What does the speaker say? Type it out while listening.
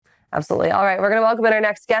Absolutely. All right, we're going to welcome in our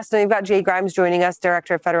next guest. And we've got Jay Grimes joining us,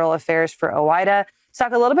 Director of Federal Affairs for OOIDA, to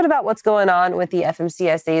talk a little bit about what's going on with the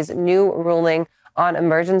FMCSA's new ruling on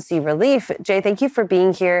emergency relief. Jay, thank you for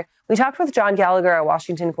being here. We talked with John Gallagher, our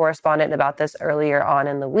Washington correspondent, about this earlier on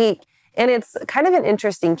in the week. And it's kind of an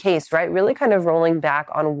interesting case, right? Really kind of rolling back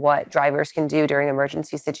on what drivers can do during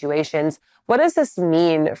emergency situations. What does this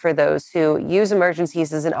mean for those who use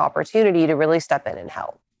emergencies as an opportunity to really step in and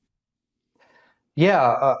help?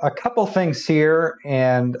 Yeah, a couple things here,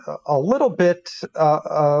 and a little bit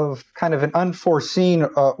of kind of an unforeseen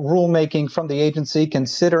rulemaking from the agency,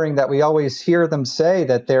 considering that we always hear them say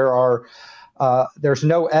that there's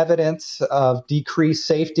no evidence of decreased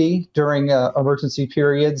safety during emergency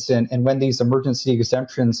periods and when these emergency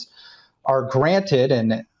exemptions are granted.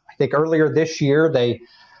 And I think earlier this year, they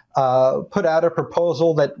put out a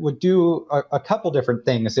proposal that would do a couple different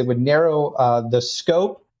things. It would narrow the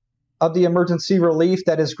scope of the emergency relief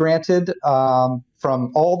that is granted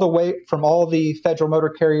from all the federal motor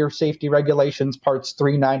carrier safety regulations, parts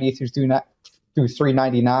 390 through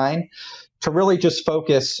 399, to really just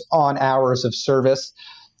focus on hours of service,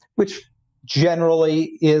 which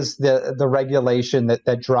generally is the regulation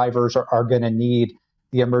that drivers are going to need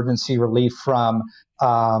the emergency relief from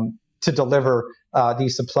to deliver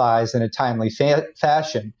these supplies in a timely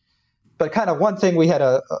fashion. But kind of one thing we had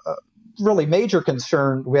a really major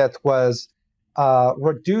concern with was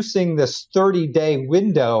reducing this 30-day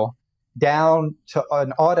window down to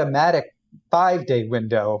an automatic 5-day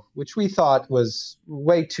window, which we thought was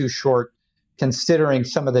way too short considering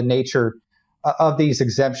some of the nature of these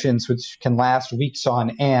exemptions, which can last weeks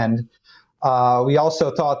on end. We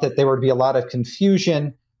also thought that there would be a lot of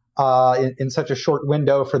confusion in such a short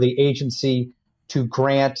window for the agency to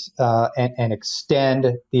grant and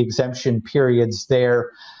extend the exemption periods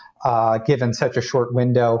there. Given such a short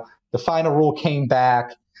window. The final rule came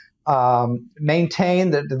back,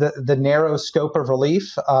 maintained the narrow scope of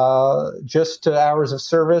relief, just to hours of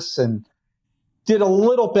service, and did a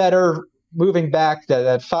little better moving back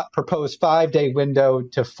that proposed 5-day window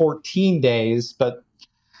to 14 days. But,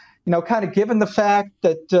 kind of given the fact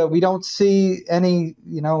that we don't see any,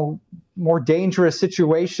 more dangerous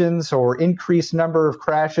situations or increased number of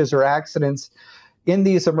crashes or accidents in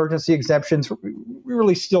these emergency exemptions, we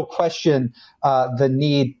really still question the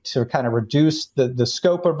need to kind of reduce the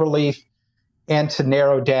scope of relief and to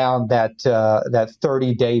narrow down that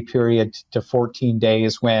 30-day period to 14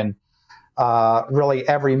 days when really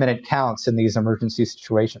every minute counts in these emergency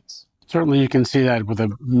situations. Certainly, you can see that with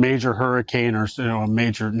a major hurricane or a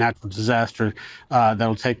major natural disaster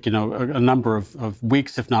that'll take a number of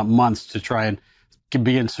weeks, if not months, to try and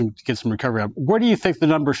get some recovery out. Where do you think the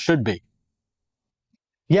number should be?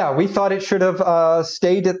 Yeah, we thought it should have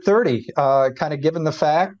stayed at 30, kind of given the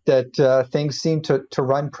fact that things seem to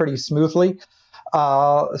run pretty smoothly.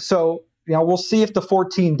 So, we'll see if the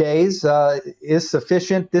 14 days is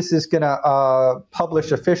sufficient. This is going to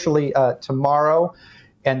publish officially tomorrow,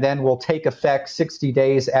 and then will take effect 60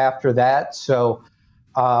 days after that. So,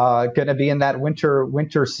 going to be in that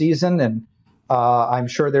winter season, and I'm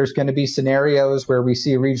sure there's going to be scenarios where we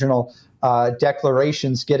see regional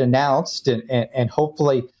declarations get announced, and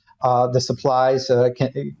hopefully the supplies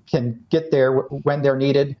can get there when they're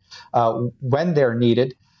needed.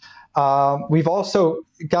 We've also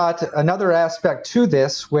got another aspect to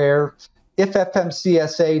this where if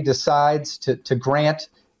FMCSA decides to grant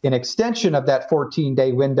an extension of that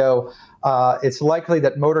 14-day window, it's likely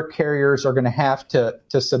that motor carriers are going to have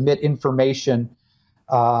to submit information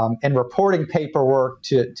and reporting paperwork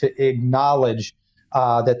to acknowledge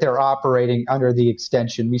that they're operating under the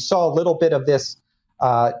extension. We saw a little bit of this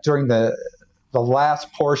during the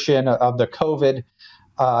last portion of the COVID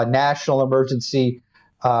national emergency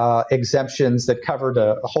exemptions that covered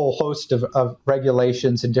a whole host of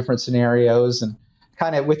regulations in different scenarios. And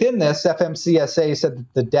kind of within this, FMCSA said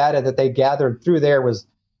that the data that they gathered through there was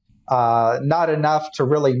not enough to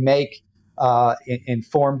really make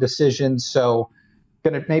informed decisions. So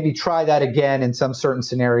going to maybe try that again in some certain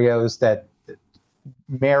scenarios that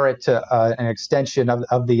merit an extension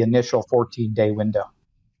of the initial 14-day window.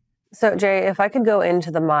 So, Jay, if I could go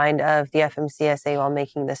into the mind of the FMCSA while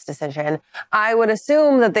making this decision, I would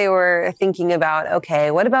assume that they were thinking about, okay,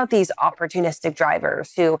 what about these opportunistic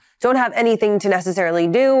drivers who don't have anything to necessarily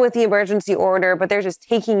do with the emergency order, but they're just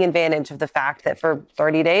taking advantage of the fact that for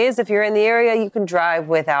 30 days, if you're in the area, you can drive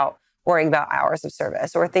without worrying about hours of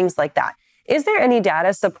service or things like that. Is there any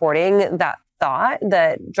data supporting that thought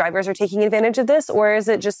that drivers are taking advantage of this, or is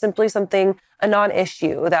it just simply a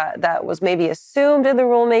non-issue that was maybe assumed in the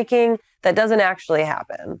rulemaking that doesn't actually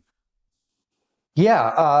happen?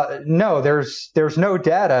 No, there's no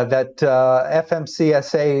data that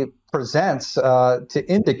FMCSA presents to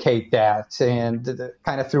indicate that, and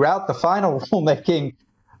kind of throughout the final rulemaking,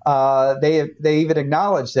 they even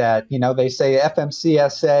acknowledge that. They say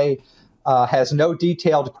FMCSA has no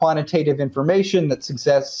detailed quantitative information that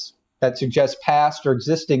suggests past or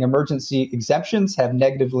existing emergency exemptions have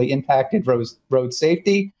negatively impacted road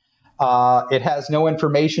safety. It has no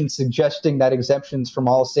information suggesting that exemptions from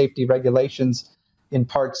all safety regulations in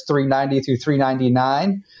parts 390 through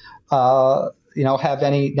 399, have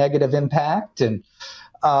any negative impact. And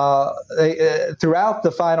throughout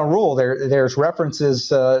the final rule, there's references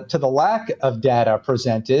to the lack of data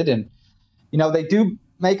presented. And, they do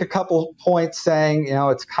make a couple points saying,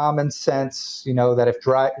 it's common sense, that if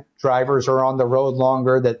drivers are on the road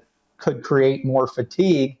longer, that could create more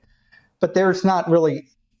fatigue. But there's not really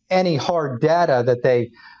any hard data that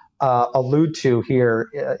they allude to here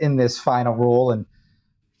in this final rule. And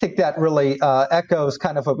I think that really echoes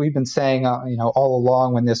kind of what we've been saying, all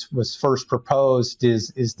along when this was first proposed.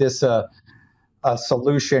 Is this a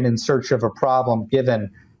solution in search of a problem,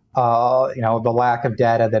 given the lack of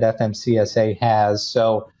data that FMCSA has?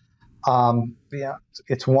 So,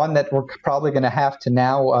 it's one that we're probably going to have to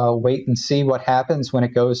now wait and see what happens when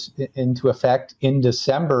it goes into effect in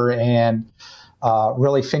December, and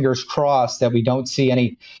really fingers crossed that we don't see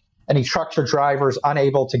any trucks or drivers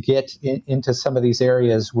unable to get into some of these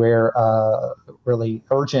areas where really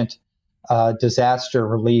urgent disaster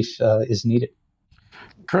relief is needed.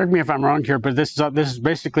 Correct me if I'm wrong here, but this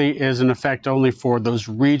basically is in effect only for those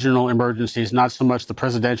regional emergencies, not so much the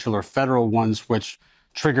presidential or federal ones, which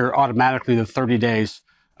trigger automatically the 30 days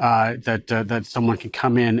that someone can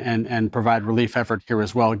come in and provide relief effort here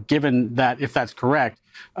as well. Given that, if that's correct,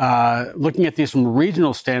 looking at these from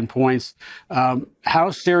regional standpoints,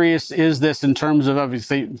 how serious is this in terms of,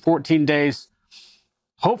 obviously, 14 days?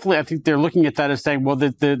 Hopefully, I think they're looking at that as saying, well,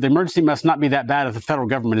 the emergency must not be that bad if the federal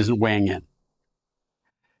government isn't weighing in.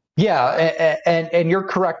 Yeah, and you're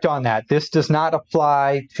correct on that. This does not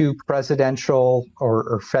apply to presidential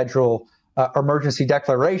or federal emergency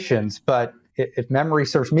declarations, but if memory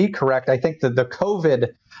serves me correct, I think that the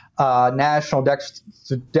COVID national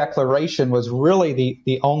declaration was really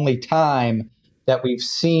the only time that we've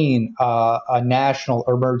seen a national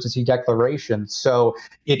emergency declaration. So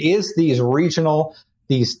it is these regional,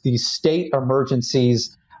 these state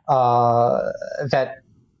emergencies that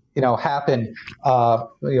happen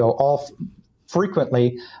all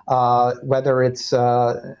frequently, whether it's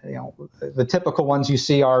the typical ones you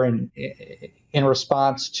see are in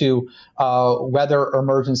response to weather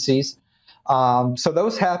emergencies. So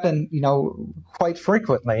those happen, quite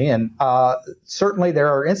frequently, and certainly there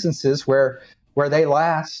are instances where they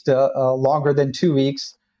last longer than 2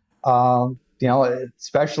 weeks.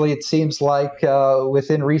 Especially it seems like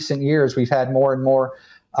within recent years we've had more and more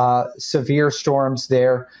severe storms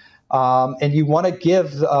there. And you want to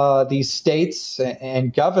give these states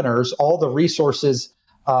and governors all the resources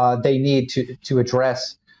they need to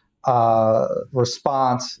address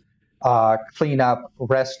response, cleanup,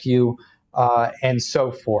 rescue, and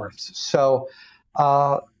so forth. So,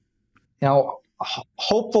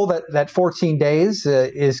 hopeful that 14 days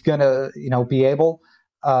is going to, be able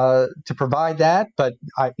to provide that. But,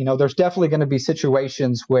 there's definitely going to be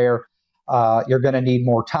situations where you're going to need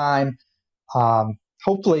more time.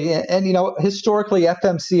 Hopefully, and historically,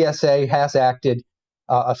 FMCSA has acted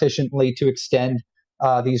efficiently to extend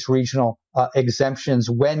these regional exemptions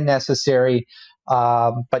when necessary.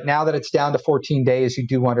 But now that it's down to 14 days, you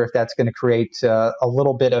do wonder if that's going to create a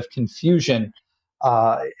little bit of confusion,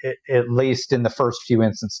 at least in the first few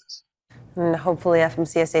instances. And hopefully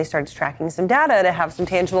FMCSA starts tracking some data to have some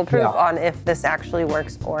tangible proof on if this actually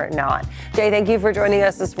works or not. Jay, thank you for joining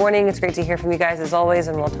us this morning. It's great to hear from you guys as always,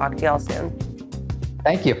 and we'll talk to you all soon.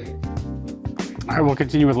 Thank you. All right, we'll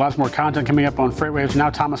continue with lots more content coming up on FreightWaves. Now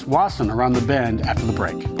Thomas Wasson around the bend after the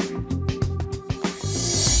break.